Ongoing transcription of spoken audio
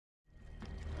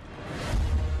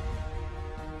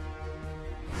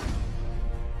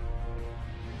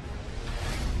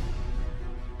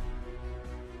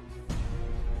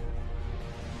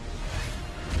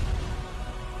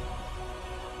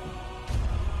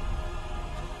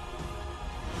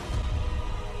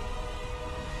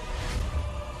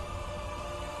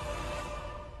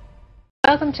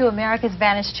Welcome to America's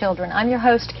Vanished Children. I'm your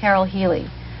host, Carol Healy.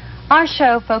 Our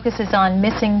show focuses on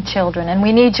missing children, and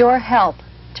we need your help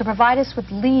to provide us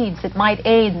with leads that might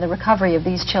aid in the recovery of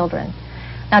these children.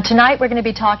 Now, tonight we're going to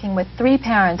be talking with 3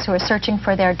 parents who are searching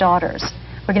for their daughters.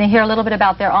 We're going to hear a little bit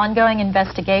about their ongoing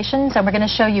investigations, and we're going to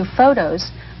show you photos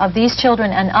of these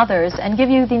children and others, and give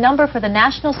you the number for the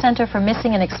National Center for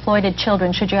Missing and Exploited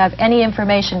Children should you have any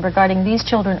information regarding these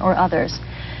children or others.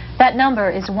 That number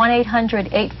is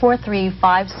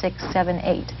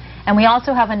 1-800-843-5678. And we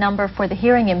also have a number for the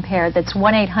hearing impaired that's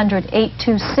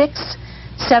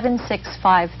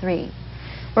 1-800-826-7653.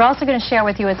 We're also going to share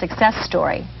with you a success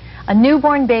story. A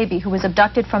newborn baby who was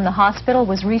abducted from the hospital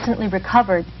was recently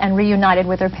recovered and reunited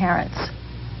with her parents.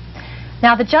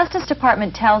 Now, the Justice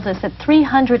Department tells us that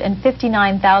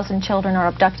 359,000 children are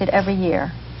abducted every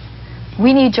year.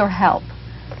 We need your help.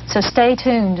 So stay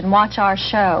tuned and watch our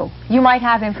show. You might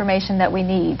have information that we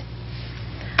need.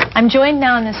 I'm joined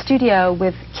now in the studio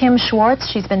with Kim Schwartz.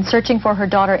 She's been searching for her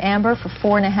daughter Amber for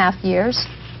 4.5 years.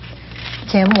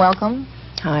 Kim, welcome.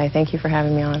 Hi, thank you for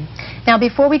having me on. Now,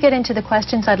 before we get into the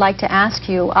questions I'd like to ask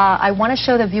you, I want to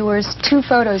show the viewers 2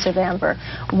 photos of Amber.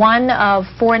 One of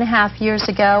 4.5 years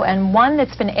ago, and one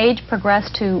that's been age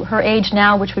progressed to her age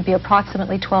now, which would be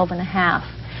approximately 12.5.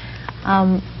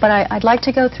 But I'd like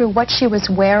to go through what she was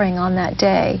wearing on that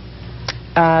day.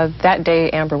 That day,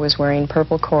 Amber was wearing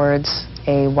purple cords,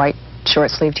 a white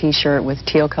short-sleeve T-shirt with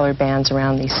teal-colored bands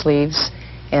around the sleeves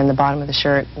and the bottom of the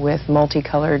shirt, with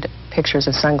multicolored pictures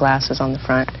of sunglasses on the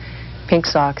front, pink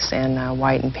socks, and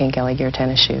white and pink LA Gear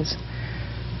tennis shoes.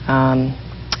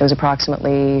 It was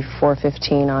approximately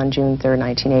 4:15 on June 3rd,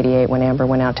 1988, when Amber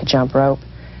went out to jump rope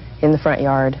in the front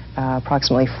yard.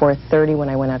 Approximately 4:30 when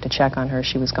I went out to check on her,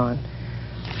 she was gone.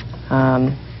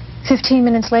 15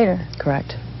 minutes later?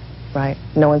 Correct. Right.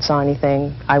 No one saw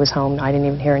anything. I was home. I didn't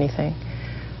even hear anything.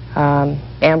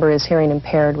 Amber is hearing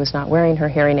impaired, was not wearing her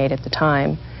hearing aid at the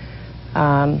time.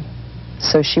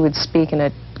 So she would speak in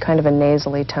a kind of a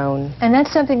nasally tone. And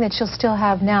that's something that she'll still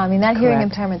have now. I mean, that hearing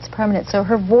impairment's permanent, so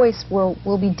her voice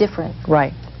will be different.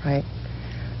 Right, right.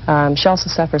 She also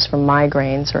suffers from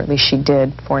migraines, or at least she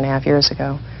did 4.5 years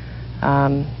ago.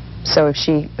 So if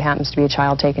she happens to be a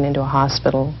child taken into a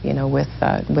hospital, you know, with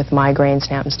migraines,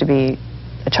 and happens to be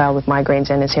a child with migraines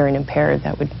and is hearing impaired,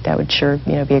 that would sure,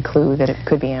 you know, be a clue that it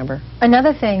could be Amber.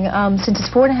 Another thing, since it's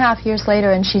 4.5 years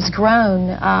later and she's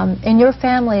grown, in your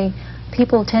family,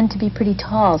 people tend to be pretty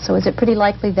tall. So is it pretty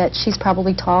likely that she's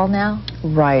probably tall now?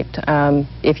 Right.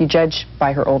 If you judge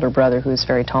by her older brother, who's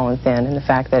very tall and thin, and the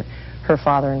fact that her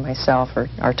father and myself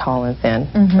are tall and thin,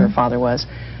 her father was,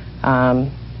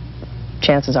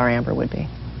 chances are Amber would be.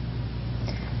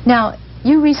 Now,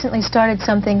 you recently started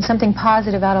something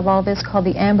positive out of all this called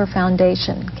the Amber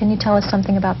Foundation. Can you tell us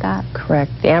something about that?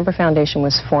 Correct. The Amber Foundation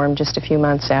was formed just a few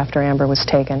months after Amber was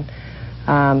taken.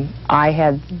 I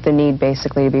had the need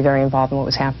basically to be very involved in what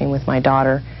was happening with my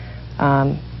daughter,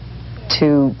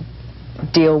 to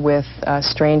deal with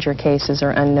stranger cases or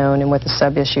unknown and what the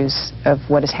sub-issues of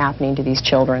what is happening to these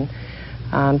children,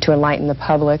 to enlighten the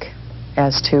public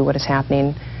as to what is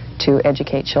happening, to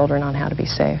educate children on how to be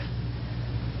safe.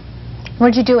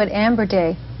 What did you do at Amber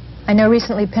Day? I know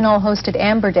recently Pinole hosted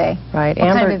Amber Day. Right.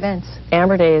 What kind of events?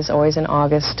 Amber Day is always in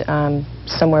August,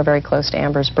 somewhere very close to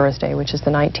Amber's birthday, which is the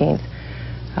 19th.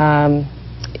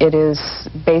 It is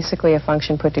basically a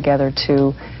function put together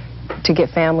to get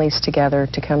families together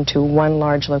to come to one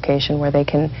large location where they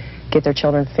can get their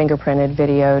children fingerprinted,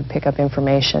 videoed, pick up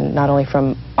information, not only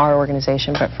from our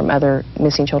organization, but from other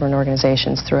missing children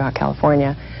organizations throughout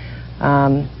California,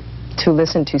 to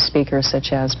listen to speakers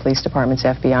such as police departments,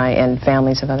 FBI, and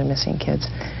families of other missing kids.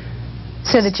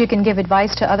 So that you can give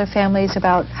advice to other families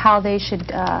about how they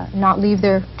should not leave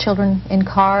their children in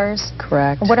cars?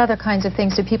 Correct. What other kinds of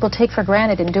things do people take for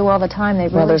granted and do all the time they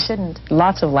really shouldn't?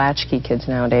 Lots of latchkey kids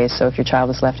nowadays, so if your child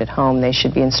is left at home, they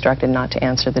should be instructed not to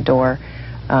answer the door.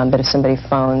 But if somebody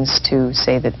phones to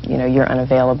say that, you know, you're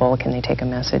unavailable, can they take a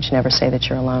message? Never say that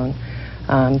you're alone.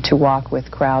 To walk with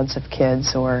crowds of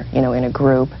kids or, you know, in a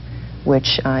group,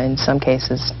 which in some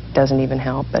cases doesn't even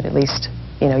help, but at least,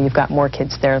 you know, you've got more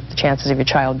kids there. The chances of your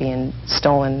child being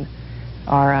stolen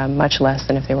are much less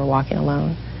than if they were walking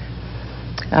alone.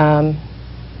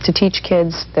 To teach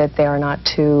kids that they are not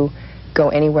to go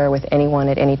anywhere with anyone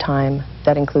at any time.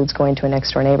 That includes going to a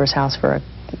next-door neighbor's house for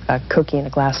a cookie and a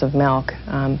glass of milk,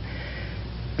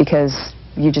 because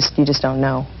you just don't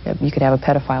know. You could have a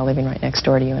pedophile living right next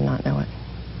door to you and not know it.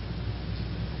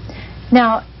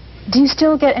 Now, do you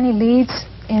still get any leads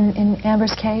in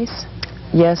Amber's case?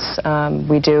 Yes,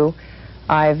 we do.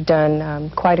 I've done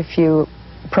quite a few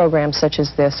programs such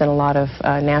as this and a lot of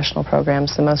national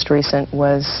programs. The most recent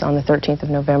was on the 13th of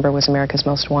November was America's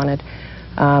Most Wanted.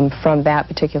 From that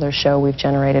particular show, we've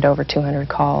generated over 200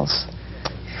 calls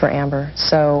for Amber.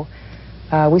 So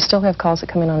we still have calls that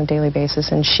come in on a daily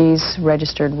basis, and she's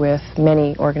registered with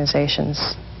many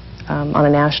organizations on a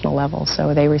national level,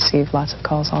 so they receive lots of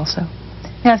calls also.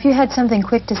 Now, if you had something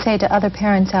quick to say to other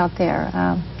parents out there,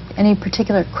 any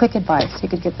particular quick advice you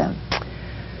could give them?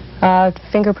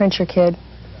 Fingerprint your kid.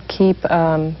 Keep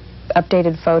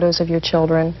updated photos of your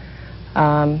children.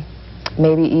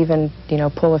 Maybe even,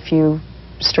 pull a few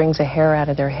strings of hair out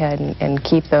of their head and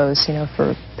keep those,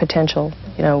 for potential,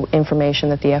 information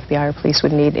that the FBI or police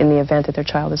would need in the event that their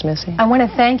child is missing. I want to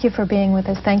thank you for being with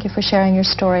us. Thank you for sharing your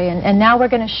story. And now we're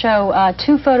going to show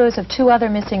 2 photos of 2 other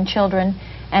missing children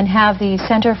and have the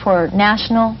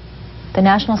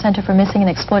National Center for Missing and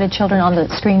Exploited Children on the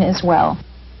screen as well.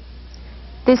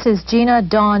 This is Gina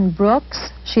Dawn Brooks.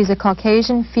 She's a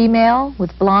Caucasian female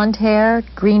with blonde hair,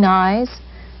 green eyes.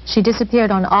 She disappeared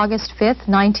on August 5th,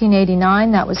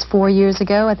 1989. That was 4 years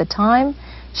ago. At the time,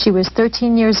 she was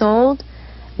 13 years old.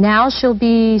 Now she'll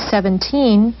be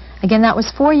 17. Again, that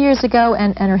was 4 years ago,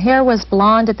 and her hair was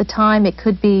blonde at the time. It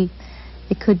could be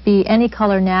any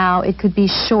color now. It could be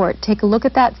short. Take a look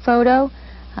at that photo.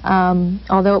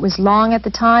 Although it was long at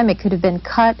the time, it could have been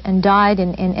cut and dyed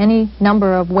in any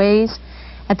number of ways.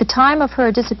 At the time of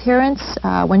her disappearance,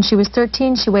 when she was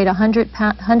 13, she weighed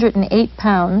 108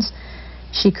 pounds.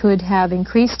 She could have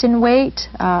increased in weight.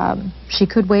 She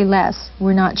could weigh less.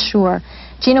 We're not sure.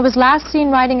 Gina was last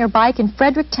seen riding her bike in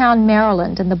Fredericktown,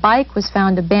 Maryland, and the bike was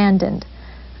found abandoned.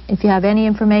 If you have any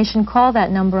information, call that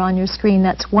number on your screen.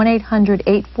 That's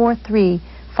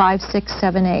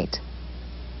 1-800-843-5678.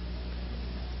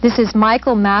 This is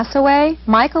Michael Massaway.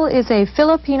 Michael is a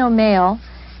Filipino male.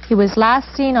 He was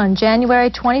last seen on January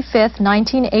 25th,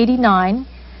 1989.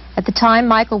 At the time,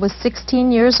 Michael was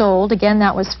 16 years old. Again,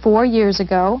 that was 4 years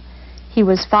ago. He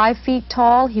was 5 feet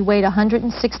tall. He weighed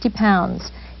 160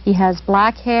 pounds. He has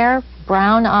black hair,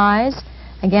 brown eyes.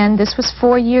 Again, this was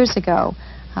 4 years ago.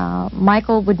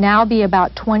 Michael would now be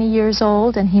about 20 years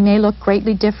old, and he may look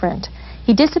greatly different.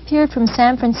 He disappeared from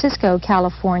San Francisco,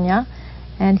 California,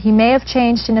 and he may have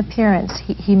changed in appearance.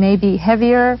 He may be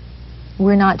heavier.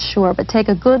 We're not sure, but take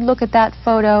a good look at that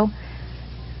photo.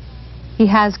 He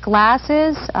has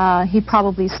glasses. He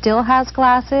probably still has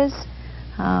glasses.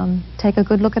 Take a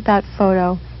good look at that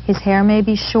photo. His hair may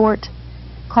be short.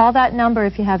 Call that number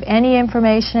if you have any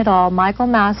information at all. Michael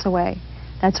Massaway.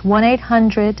 That's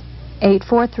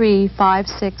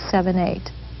 1-800-843-5678.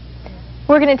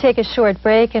 We're going to take a short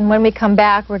break, and when we come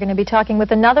back, we're going to be talking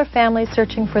with another family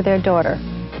searching for their daughter.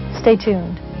 Stay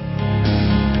tuned.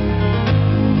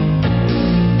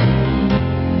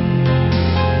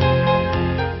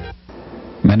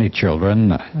 Many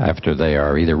children, after they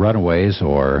are either runaways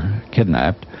or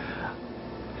kidnapped,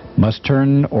 must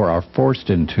turn or are forced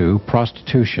into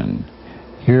prostitution.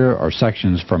 Here are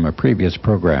sections from a previous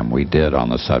program we did on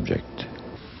the subject.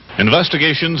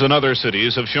 Investigations in other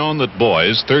cities have shown that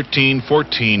boys 13,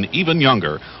 14, even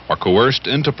younger are coerced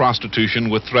into prostitution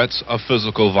with threats of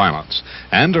physical violence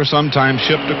and are sometimes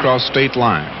shipped across state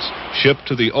lines, shipped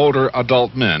to the older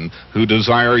adult men who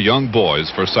desire young boys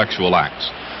for sexual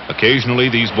acts. Occasionally,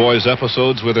 these boys'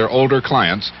 episodes with their older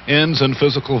clients ends in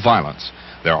physical violence.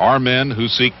 There are men who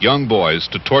seek young boys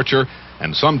to torture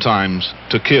and sometimes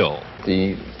to kill.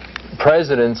 The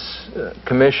President's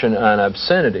Commission on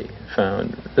Obscenity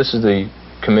found, this is the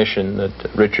commission that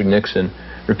Richard Nixon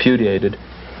repudiated,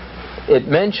 it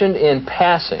mentioned in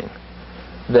passing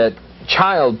that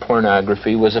child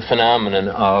pornography was a phenomenon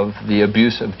of the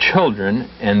abuse of children,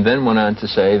 and then went on to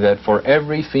say that for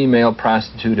every female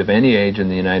prostitute of any age in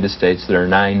the United States, there are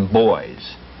 9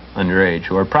 boys underage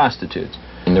who are prostitutes.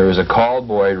 And there was a call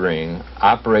boy ring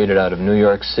operated out of New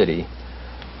York City,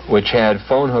 which had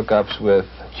phone hookups with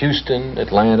Houston,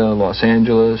 Atlanta, Los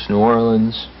Angeles, New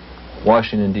Orleans,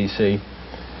 Washington, D.C.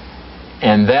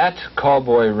 And that call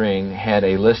boy ring had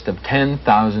a list of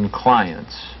 10,000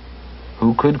 clients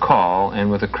who could call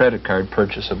and with a credit card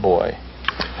purchase a boy.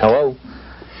 Hello?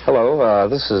 Hello,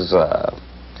 this is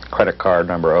credit card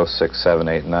number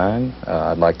 06789.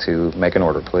 I'd like to make an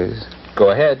order, please.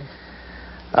 Go ahead.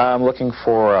 I'm looking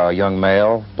for a young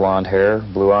male, blonde hair,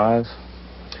 blue eyes.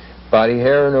 Body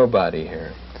hair or no body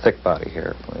hair? Thick body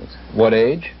hair, please. What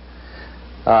age?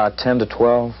 10 to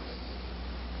 12.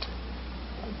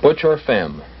 Butch or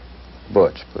femme?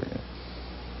 Butch, please.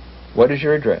 What is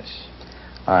your address?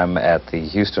 I'm at the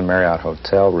Houston Marriott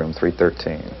Hotel, room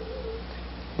 313.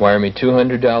 Wire me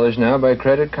 $200 now by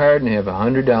credit card and have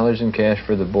 $100 in cash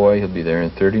for the boy. He'll be there in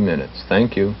 30 minutes.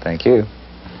 Thank you. Thank you.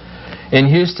 In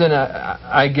Houston,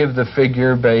 I give the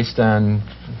figure based on,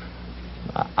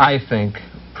 I think,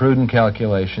 prudent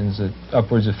calculations that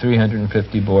upwards of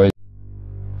 350 boys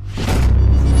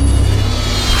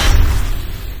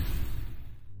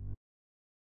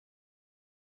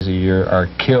a year are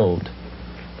killed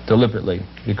deliberately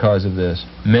because of this.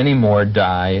 Many more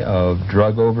die of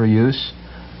drug overuse,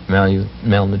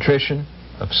 malnutrition,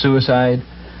 of suicide.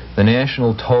 The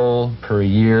national toll per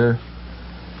year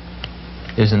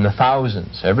is in the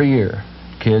thousands. Every year,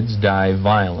 kids die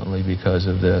violently because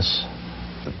of this.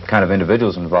 The kind of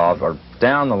individuals involved are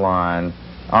down the line,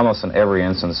 almost in every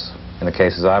instance in the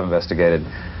cases I've investigated,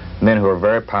 men who are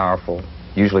very powerful,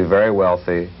 usually very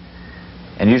wealthy,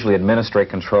 and usually administrate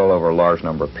control over a large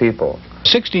number of people. A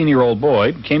 16-year-old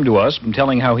boy came to us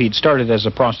telling how he'd started as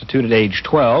a prostitute at age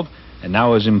 12 and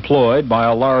now is employed by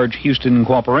a large Houston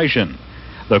corporation.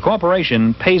 The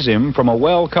corporation pays him from a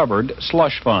well-covered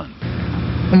slush fund.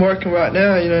 I'm working right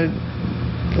now,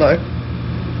 like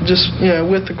just,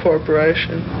 with the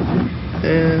corporation.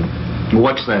 And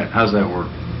what's that? How's that work?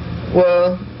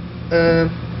 Well,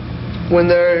 when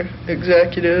their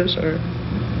executives or,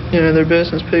 their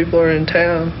business people are in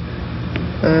town,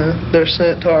 they're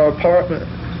sent to our apartment,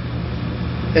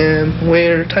 and we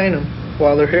entertain them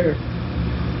while they're here.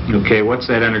 Okay, what's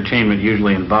that entertainment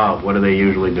usually involve? What do they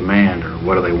usually demand, or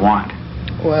what do they want?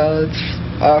 Well, it's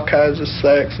all kinds of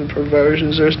sex and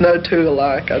perversions. There's no two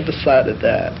alike. I've decided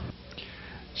that.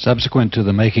 Subsequent to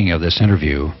the making of this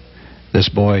interview, this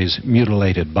boy's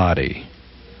mutilated body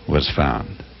was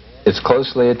found. It's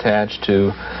closely attached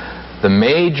to the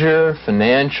major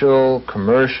financial,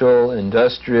 commercial,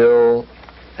 industrial,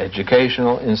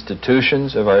 educational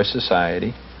institutions of our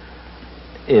society.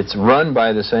 It's run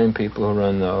by the same people who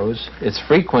run those. It's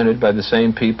frequented by the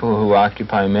same people who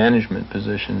occupy management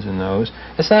positions in those.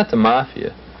 It's not the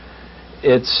mafia.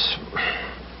 It's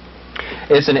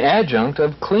an adjunct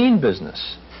of clean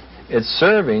business. It's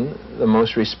serving the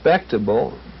most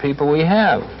respectable people we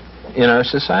have in our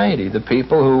society, the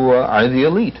people who are the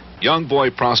elite. Young boy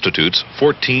prostitutes,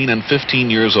 14 and 15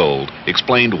 years old,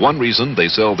 explained one reason they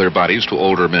sell their bodies to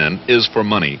older men is for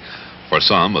money. For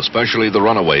some, especially the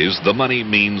runaways, the money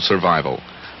means survival.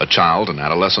 A child and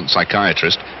adolescent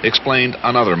psychiatrist explained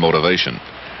another motivation,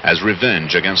 as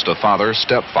revenge against a father,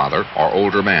 stepfather, or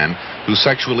older man who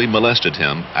sexually molested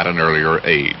him at an earlier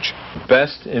age. The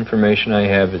best information I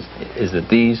have is that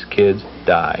these kids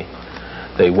die.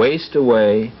 They waste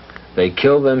away, they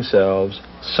kill themselves,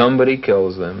 somebody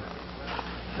kills them.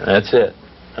 That's it.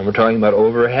 And we're talking about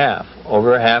over half.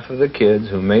 Over half of the kids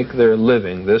who make their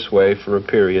living this way for a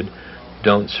period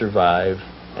don't survive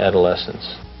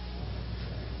adolescence.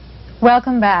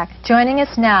 Welcome back. Joining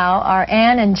us now are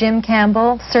Ann and Jim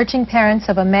Campbell, searching parents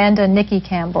of Amanda Nikki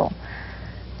Campbell.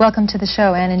 Welcome to the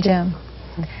show, Ann and Jim.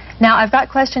 Now, I've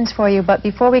got questions for you, but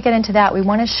before we get into that, we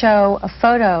want to show a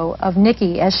photo of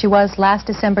Nikki as she was last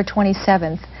December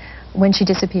 27th when she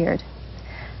disappeared.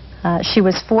 She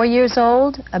was 4 years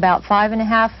old, about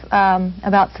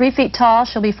 3 feet tall.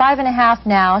 She'll be 5.5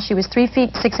 now. She was 3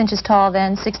 feet 6 inches tall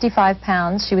then, 65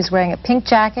 pounds. She was wearing a pink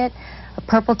jacket, a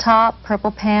purple top,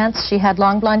 purple pants. She had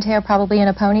long blonde hair, probably in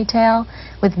a ponytail,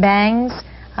 with bangs.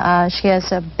 She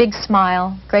has a big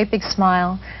smile, great big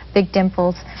smile, big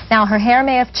dimples. Now, her hair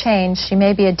may have changed. She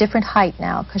may be a different height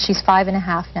now, because she's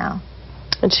 5.5 now.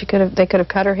 And they could have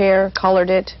cut her hair, colored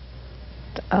it.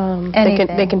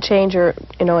 They can change her,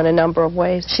 in a number of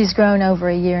ways. She's grown over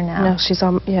a year now. No, she's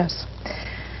yes.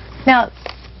 Now,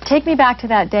 take me back to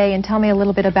that day and tell me a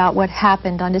little bit about what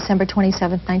happened on December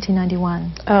 27th,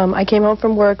 1991. I came home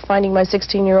from work, finding my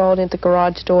 16-year-old at the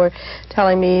garage door,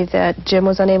 telling me that Jim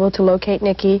was unable to locate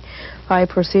Nikki. I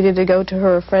proceeded to go to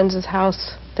her friend's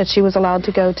house that she was allowed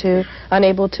to go to,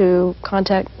 unable to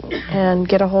contact and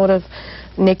get a hold of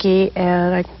Nikki,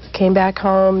 and I came back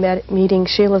home, meeting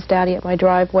Sheila's daddy at my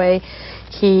driveway.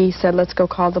 He said, let's go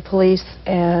call the police,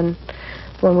 and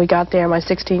when we got there, my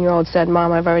 16-year-old said,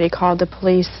 Mom, I've already called the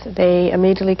police. They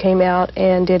immediately came out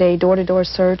and did a door-to-door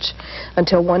search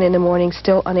until 1 in the morning,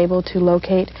 still unable to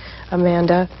locate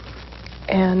Amanda.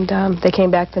 And they came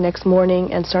back the next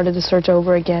morning and started the search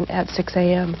over again at 6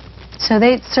 a.m. So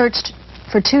they searched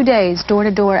for 2 days,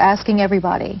 door-to-door, asking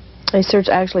everybody. They searched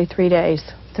actually 3 days.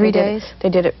 3 days? They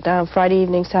did it Friday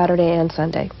evening, Saturday, and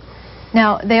Sunday.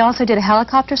 Now, they also did a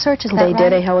helicopter search, is that right? They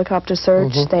did a helicopter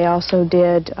search. They also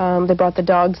did, they brought the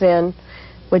dogs in,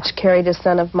 which carried the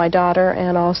scent of my daughter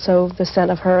and also the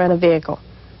scent of her in a vehicle.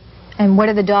 And what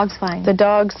did the dogs find? The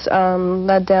dogs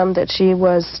led them that she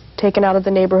was taken out of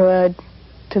the neighborhood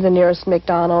to the nearest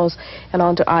McDonald's and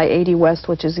onto I-80 West,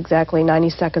 which is exactly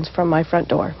 90 seconds from my front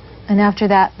door. And after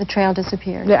that, the trail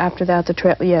disappeared? Yeah, after that, the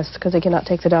trail, yes, because they cannot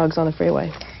take the dogs on the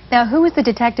freeway. Now, who was the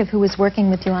detective who was working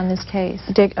with you on this case?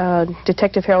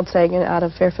 Detective Harold Sagan out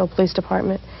of Fairfield Police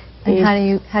Department. And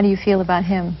how do you feel about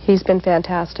him? He's been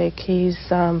fantastic. He's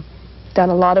done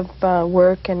a lot of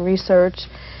work and research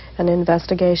and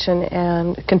investigation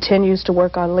and continues to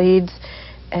work on leads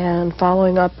and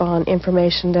following up on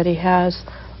information that he has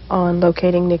on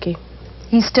locating Nikki.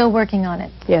 He's still working on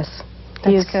it? Yes.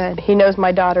 That's good. He knows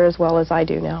my daughter as well as I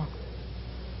do now.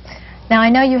 Now, I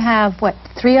know you have, what,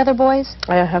 3 other boys?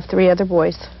 I have 3 other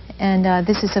boys. And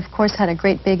this has, of course, had a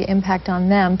great big impact on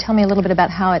them. Tell me a little bit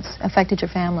about how it's affected your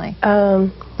family.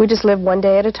 We just live one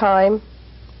day at a time.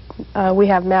 We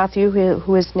have Matthew,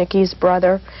 who is Nikki's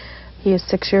brother. He is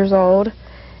 6 years old,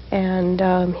 and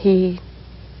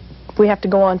we have to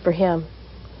go on for him.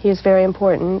 He is very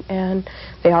important, and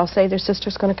they all say their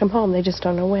sister's going to come home. They just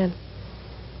don't know when.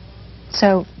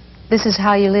 So this is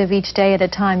how you live each day at a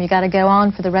time. You got to go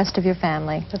on for the rest of your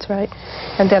family. That's right.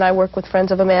 And then I work with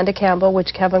Friends of Amanda Campbell,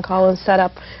 which Kevin Collins set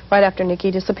up right after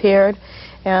Nikki disappeared.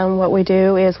 And what we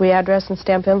do is we address and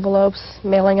stamp envelopes,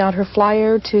 mailing out her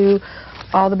flyer to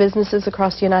all the businesses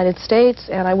across the United States,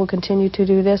 and I will continue to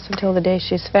do this until the day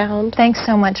she's found. Thanks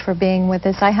so much for being with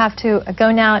us. I have to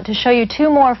go now to show you 2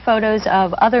 more photos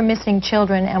of other missing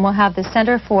children, and we'll have the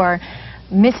Center for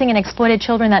Missing and Exploited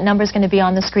Children. That number is going to be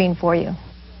on the screen for you.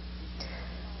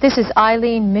 This is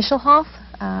Eileen Michelhoff.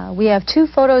 We have 2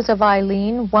 photos of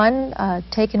Eileen, one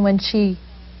taken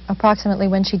approximately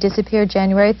when she disappeared,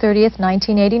 January 30th,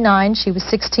 1989. She was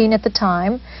 16 at the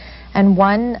time. And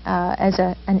one as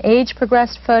an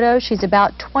age-progressed photo. She's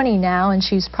about 20 now, and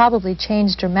she's probably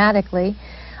changed dramatically.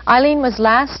 Eileen was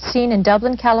last seen in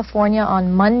Dublin, California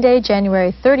on Monday,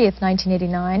 January 30th,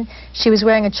 1989. She was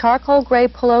wearing a charcoal gray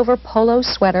pullover polo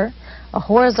sweater, a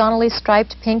horizontally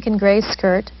striped pink and gray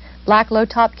skirt, black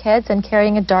low-top Keds, and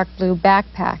carrying a dark blue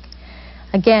backpack.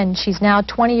 Again, she's now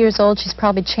 20 years old. She's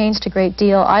probably changed a great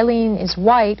deal. Eileen is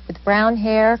white with brown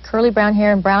hair, curly brown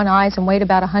hair and brown eyes, and weighed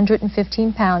about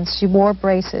 115 pounds. She wore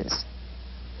braces.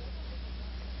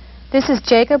 This is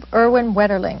Jacob Irwin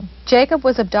Wetterling. Jacob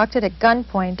was abducted at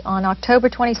gunpoint on October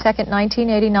 22,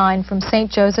 1989 from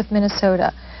St. Joseph,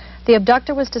 Minnesota. The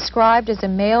abductor was described as a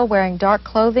male wearing dark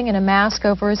clothing and a mask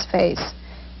over his face.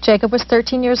 Jacob was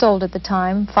 13 years old at the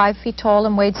time, 5 feet tall,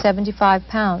 and weighed 75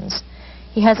 pounds.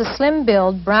 He has a slim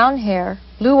build, brown hair,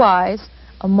 blue eyes,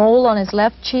 a mole on his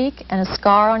left cheek, and a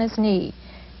scar on his knee.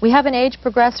 We have an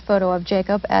age-progressed photo of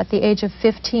Jacob at the age of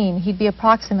 15. He'd be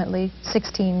approximately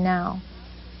 16 now.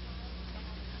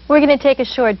 We're going to take a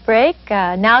short break.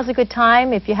 Now's a good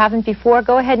time. If you haven't before,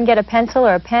 go ahead and get a pencil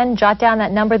or a pen. Jot down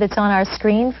that number that's on our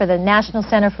screen for the National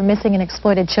Center for Missing and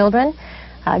Exploited Children.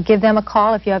 Give them a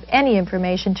call if you have any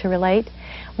information to relate.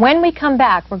 When we come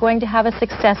back, we're going to have a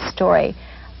success story.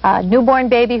 A newborn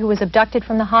baby who was abducted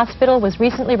from the hospital was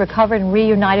recently recovered and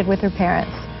reunited with her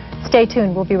parents. Stay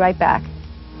tuned. We'll be right back.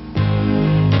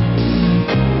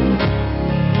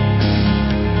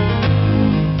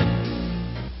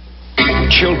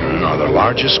 Children are the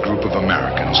largest group of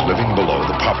Americans living below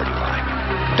the poverty line.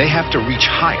 They have to reach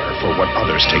higher for what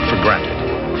others take for granted.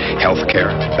 Health care,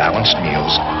 balanced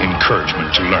meals,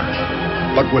 encouragement to learn.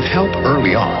 But with help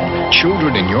early on,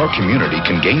 children in your community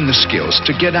can gain the skills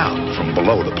to get out from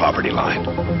below the poverty line.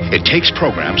 It takes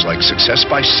programs like Success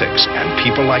by 6 and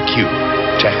people like you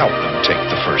to help them take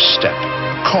the first step.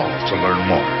 Call to learn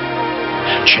more.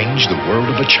 Change the world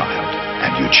of a child,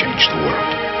 and you change the world.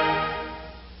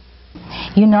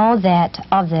 You know that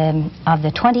of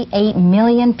the 28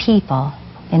 million people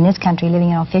in this country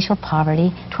living in official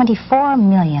poverty, 24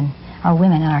 million are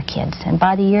women and our kids. And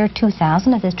by the year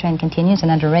 2000, if this trend continues, and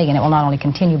under Reagan it will not only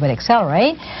continue but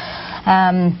accelerate,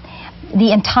 the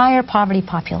entire poverty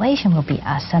population will be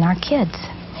us and our kids.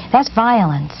 That's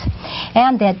violence.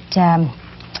 And that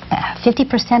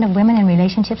 50% of women in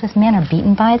relationships with men are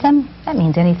beaten by them. That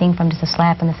means anything from just a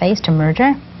slap in the face to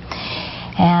murder.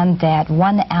 And that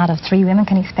 1 out of 3 women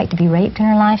can expect to be raped in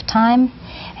her lifetime.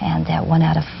 And that 1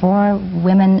 out of 4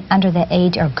 women under the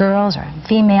age, or girls or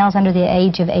females under the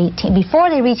age of 18, before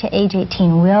they reach age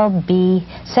 18, will be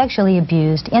sexually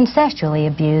abused, incestually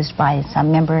abused by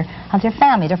some member of their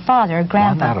family, their father or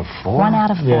grandpa. 1 out of 4? 1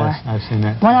 out of 4. Yes, I've seen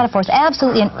that. 1 out of 4. It's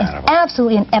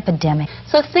absolutely an epidemic.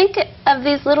 So think of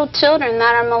these little children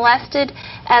that are molested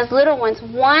as little ones.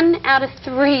 1 out of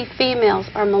 3 females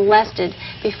are molested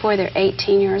before they're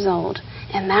 18 years old.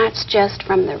 And that's just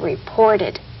from the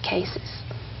reported cases.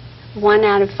 1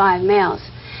 out of 5 males.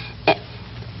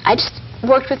 I just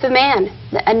worked with a man,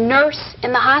 a nurse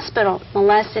in the hospital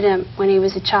molested him when he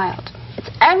was a child.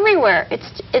 It's everywhere.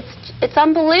 It's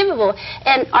unbelievable.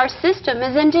 And our system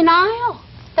is in denial.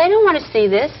 They don't want to see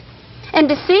this. And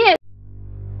to see it,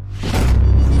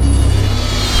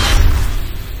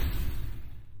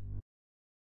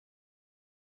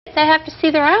 they have to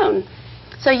see their own.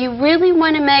 So you really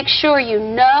want to make sure you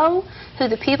know who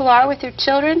the people are with your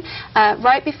children.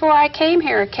 Right before I came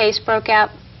here, a case broke out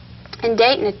in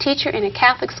Dayton. A teacher in a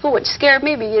Catholic school, which scared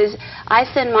me because I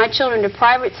send my children to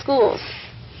private schools,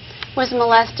 was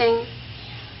molesting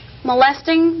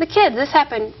the kids. This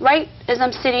happened right as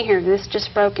I'm sitting here. This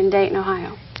just broke in Dayton,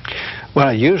 Ohio.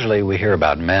 Well, usually we hear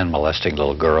about men molesting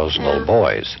little girls and little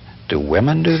boys. Do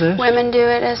women do this? Women do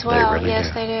it as well. They really yes,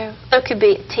 do. They do. It could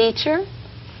be a teacher.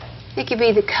 It could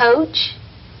be the coach.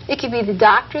 It could be the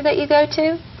doctor that you go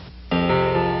to.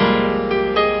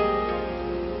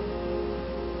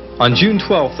 On June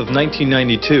 12th of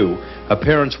 1992, a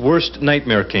parent's worst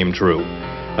nightmare came true.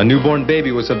 A newborn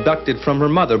baby was abducted from her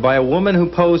mother by a woman who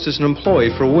posed as an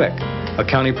employee for WIC, a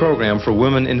county program for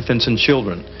women, infants, and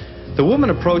children. The woman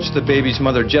approached the baby's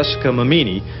mother, Jessica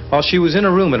Mamini, while she was in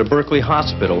a room at a Berkeley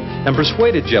hospital and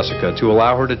persuaded Jessica to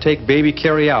allow her to take baby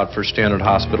Carrie out for standard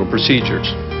hospital procedures.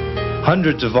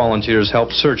 Hundreds of volunteers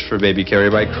helped search for baby Carrie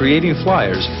by creating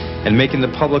flyers and making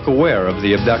the public aware of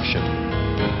the abduction.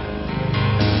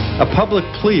 A public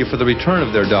plea for the return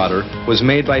of their daughter was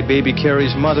made by baby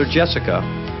Carrie's mother, Jessica,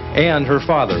 and her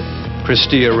father,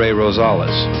 Cristia Ray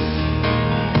Rosales.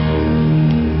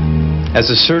 As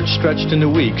the search stretched into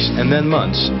weeks and then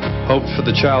months, hope for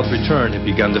the child's return had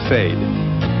begun to fade.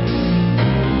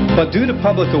 But due to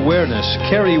public awareness,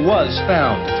 Carrie was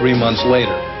found 3 months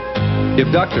later. The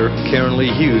abductor, Karen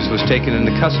Lee Hughes, was taken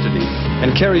into custody,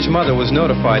 and Carrie's mother was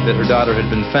notified that her daughter had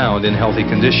been found in healthy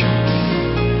condition.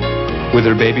 With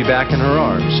her baby back in her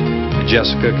arms,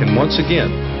 Jessica can once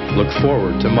again look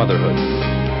forward to motherhood.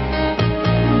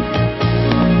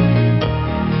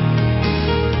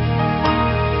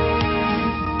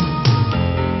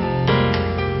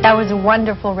 That was a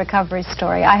wonderful recovery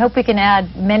story. I hope we can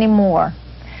add many more.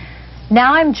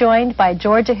 Now I'm joined by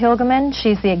Georgia Hilgeman.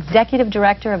 She's the Executive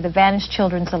Director of the Vanished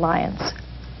Children's Alliance.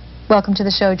 Welcome to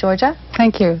the show, Georgia.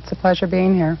 Thank you. It's a pleasure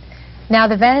being here. Now,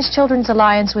 the Vanished Children's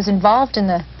Alliance was involved in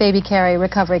the baby Carrie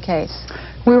recovery case.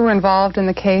 We were involved in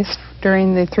the case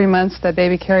during the 3 months that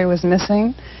baby Carrie was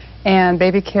missing. And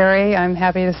baby Carrie, I'm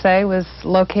happy to say, was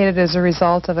located as a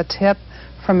result of a tip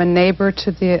from a neighbor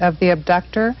of the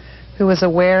abductor, who was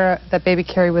aware that baby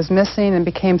Carrie was missing and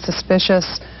became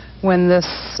suspicious when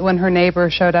her neighbor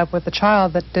showed up with a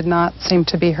child that did not seem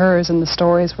to be hers, and the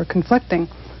stories were conflicting.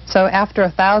 So after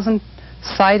 1,000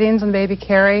 sightings on baby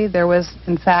Carrie, there was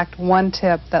in fact one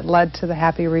tip that led to the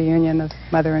happy reunion of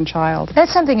mother and child.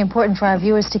 That's something important for our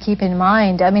viewers to keep in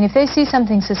mind. I mean, if they see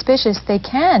something suspicious, they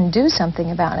can do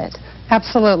something about it.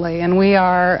 Absolutely, and we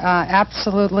are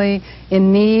absolutely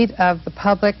in need of the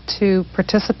public to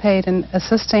participate in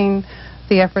assisting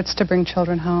the efforts to bring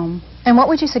children home. And what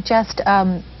would you suggest,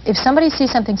 if somebody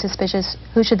sees something suspicious,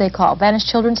 who should they call? Vanished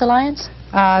Children's Alliance?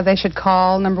 They should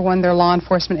call, number one, their law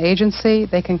enforcement agency.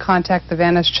 They can contact the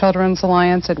Vanished Children's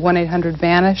Alliance at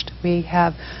 1-800-VANISHED. We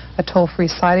have a toll-free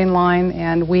sighting line,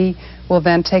 and we will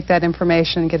then take that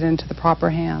information and get it into the proper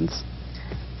hands.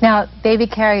 Now, baby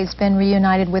Carrie's been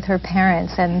reunited with her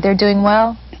parents, and they're doing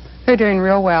well? They're doing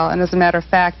real well, and as a matter of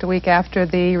fact, a week after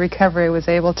the recovery, I was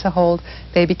able to hold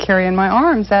baby Carrie in my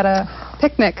arms at a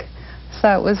picnic. So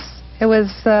it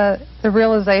was the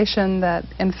realization that,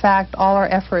 in fact, all our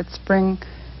efforts bring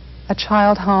a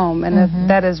child home, and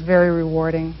that is very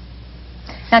rewarding.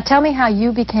 Now, tell me how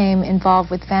you became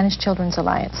involved with Vanished Children's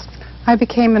Alliance. I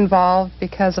became involved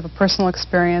because of a personal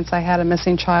experience. I had a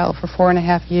missing child for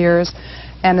 4.5 years,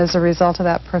 and as a result of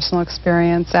that personal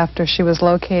experience, after she was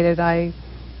located, I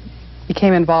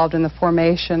became involved in the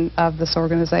formation of this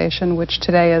organization, which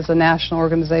today is a national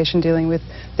organization dealing with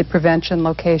the prevention,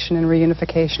 location, and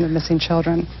reunification of missing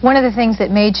children. One of the things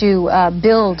that made you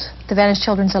build the Vanished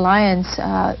Children's Alliance,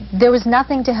 there was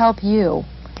nothing to help you.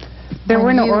 There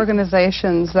were no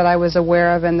organizations that I was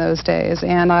aware of in those days,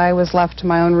 and I was left to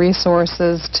my own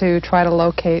resources to try to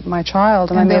locate my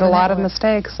child, and I made a lot of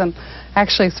mistakes, and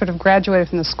actually sort of graduated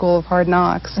from the School of Hard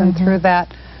Knocks, and through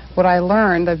that, what I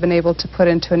learned, I've been able to put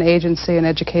into an agency and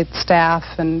educate staff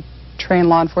and train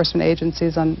law enforcement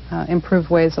agencies on improved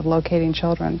ways of locating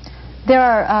children. There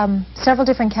are several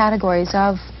different categories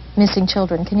of missing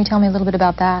children. Can you tell me a little bit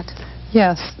about that?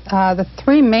 Yes. The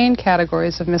three main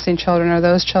categories of missing children are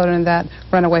those children that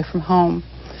run away from home.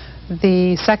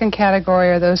 The second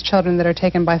category are those children that are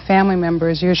taken by family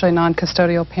members, usually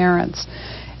non-custodial parents.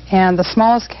 And the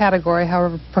smallest category,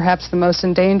 however, perhaps the most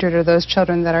endangered, are those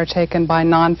children that are taken by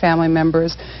non-family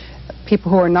members, people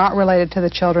who are not related to the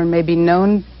children may be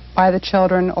known by the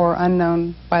children or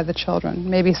unknown by the children.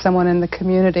 Maybe someone in the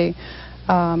community,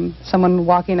 someone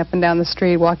walking up and down the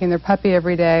street, walking their puppy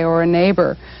every day, or a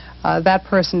neighbor. That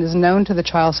person is known to the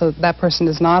child, so that person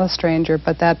is not a stranger,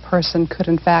 but that person could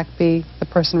in fact be the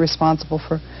person responsible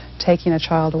for taking a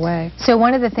child away. So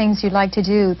one of the things you'd like to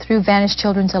do through Vanished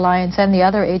Children's Alliance and the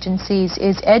other agencies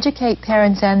is educate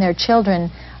parents and their children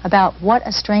about what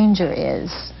a stranger is,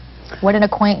 what an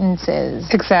acquaintance is.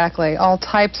 Exactly. All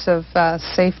types of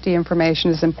safety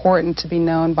information is important to be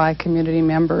known by community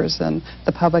members and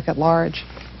the public at large.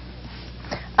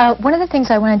 One of the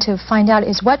things I wanted to find out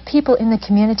is what people in the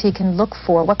community can look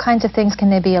for. What kinds of things can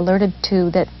they be alerted to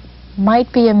that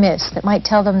might be amiss, that might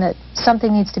tell them that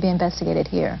something needs to be investigated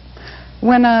here?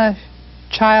 When a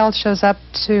child shows up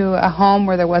to a home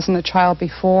where there wasn't a child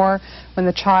before, when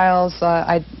the child's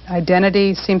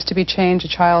identity seems to be changed, a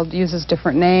child uses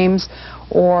different names,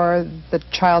 or the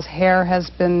child's hair has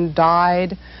been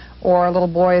dyed, or a little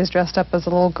boy is dressed up as a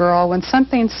little girl, when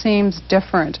something seems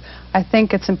different, I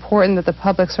think it's important that the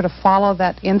public sort of follow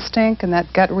that instinct and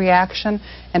that gut reaction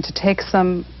and to take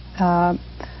some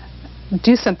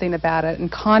do something about it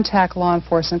and contact law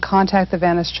enforcement, contact the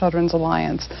Vanished Children's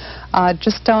Alliance.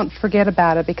 Just don't forget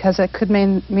about it, because it could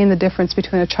mean the difference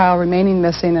between a child remaining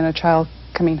missing and a child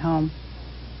coming home.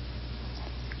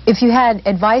 If you had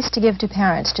advice to give to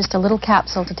parents, just a little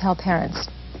capsule to tell parents,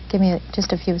 give me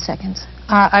just a few seconds.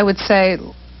 I would say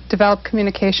develop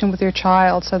communication with your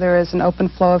child so there is an open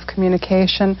flow of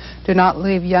communication. Do not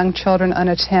leave young children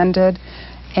unattended,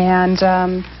 and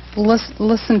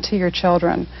listen to your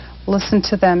children. Listen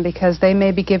to them, because they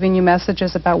may be giving you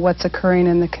messages about what's occurring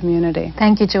in the community.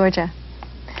 Thank you, Georgia.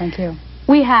 Thank you.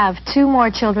 We have two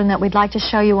more children that we'd like to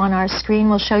show you on our screen.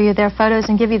 We'll show you their photos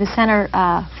and give you the center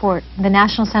for the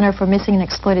National Center for Missing and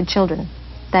Exploited Children.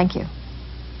 Thank you.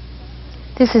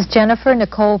 This is Jennifer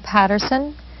Nicole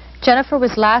Patterson. Jennifer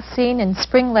was last seen in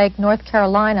Spring Lake, North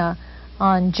Carolina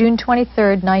on June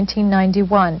 23,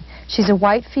 1991. She's a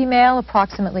white female,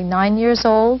 approximately 9 years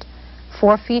old,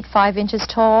 4 feet 5 inches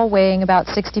tall, weighing about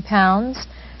 60 pounds.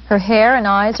 Her hair and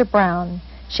eyes are brown.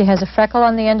 She has a freckle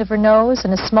on the end of her nose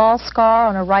and a small scar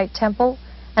on her right temple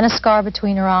and a scar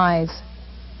between her eyes.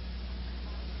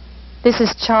 This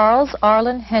is Charles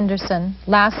Arlen Henderson,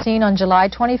 last seen on July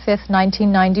 25,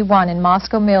 1991 in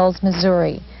Moscow Mills,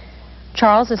 Missouri.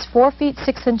 Charles is 4 feet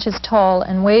 6 inches tall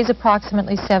and weighs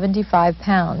approximately 75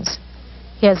 pounds.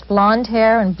 He has blonde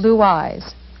hair and blue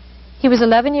eyes. He was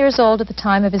 11 years old at the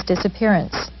time of his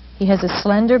disappearance. He has a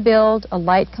slender build, a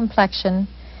light complexion.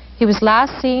 He was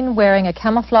last seen wearing a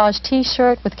camouflage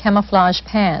T-shirt with camouflage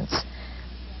pants.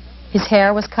 His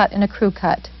hair was cut in a crew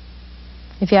cut.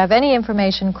 If you have any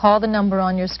information, call the number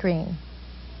on your screen.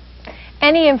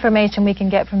 Any information we can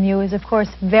get from you is, of course,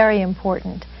 very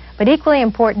important. But equally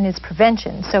important is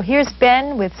prevention. So here's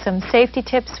Ben with some safety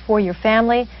tips for your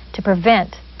family to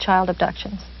prevent child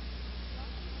abductions.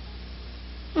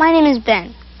 My name is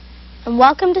Ben, and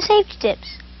welcome to Safety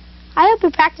Tips. I hope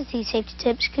you practice these safety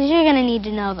tips because you're going to need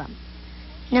to know them.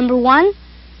 Number 1,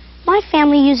 my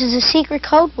family uses a secret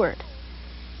code word.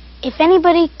 If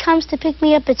anybody comes to pick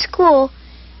me up at school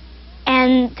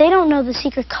and they don't know the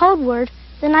secret code word,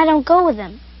 then I don't go with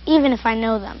them, even if I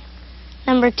know them.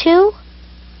 Number 2,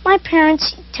 my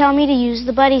parents tell me to use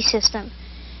the buddy system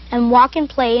and walk and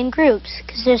play in groups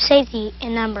because there's safety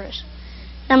in numbers.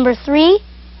 Number 3,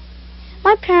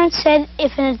 my parents said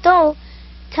if an adult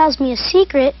tells me a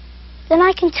secret, then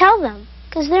I can tell them,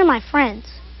 because they're my friends.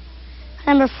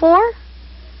 Number 4,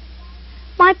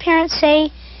 my parents say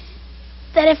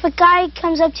that if a guy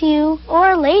comes up to you,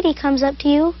 or a lady comes up to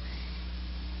you,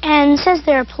 and says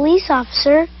they're a police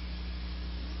officer,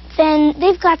 then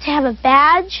they've got to have a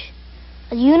badge,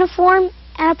 a uniform,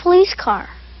 and a police car.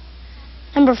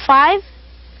 Number 5,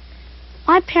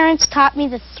 my parents taught me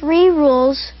the 3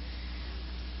 rules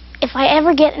if I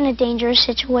ever get in a dangerous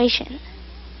situation.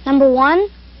 Number 1,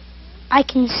 I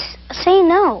can say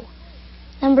no.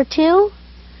 Number 2,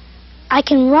 I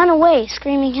can run away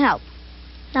screaming help.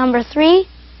 Number 3,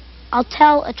 I'll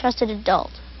tell a trusted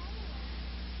adult.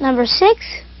 Number 6,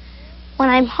 when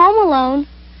I'm home alone,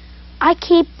 I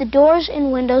keep the doors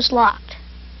and windows locked.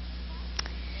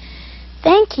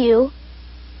 Thank you,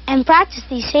 and practice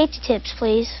these safety tips,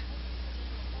 please.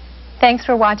 Thanks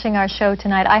for watching our show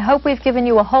tonight. I hope we've given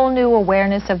you a whole new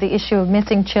awareness of the issue of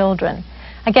missing children.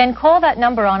 Again, call that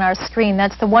number on our screen.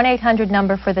 That's the 1-800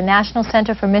 number for the National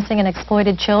Center for Missing and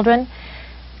Exploited Children.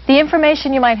 The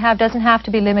information you might have doesn't have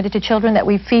to be limited to children that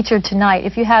we've featured tonight.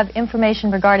 If you have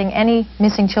information regarding any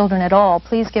missing children at all,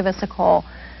 please give us a call.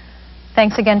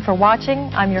 Thanks again for watching.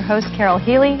 I'm your host, Carol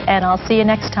Healy, and I'll see you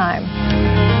next time.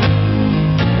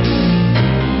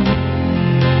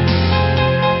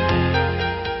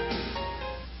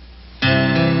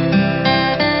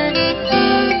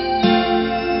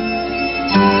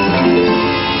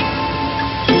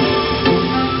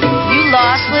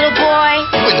 Little boy.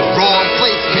 You're in the wrong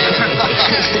place, man.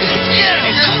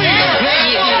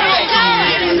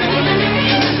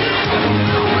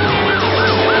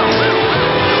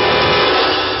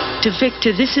 To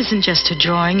Victor, this isn't just a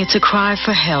drawing, it's a cry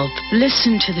for help.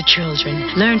 Listen to the children.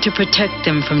 Learn to protect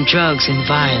them from drugs and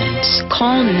violence.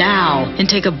 Call now and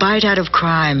take a bite out of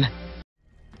crime.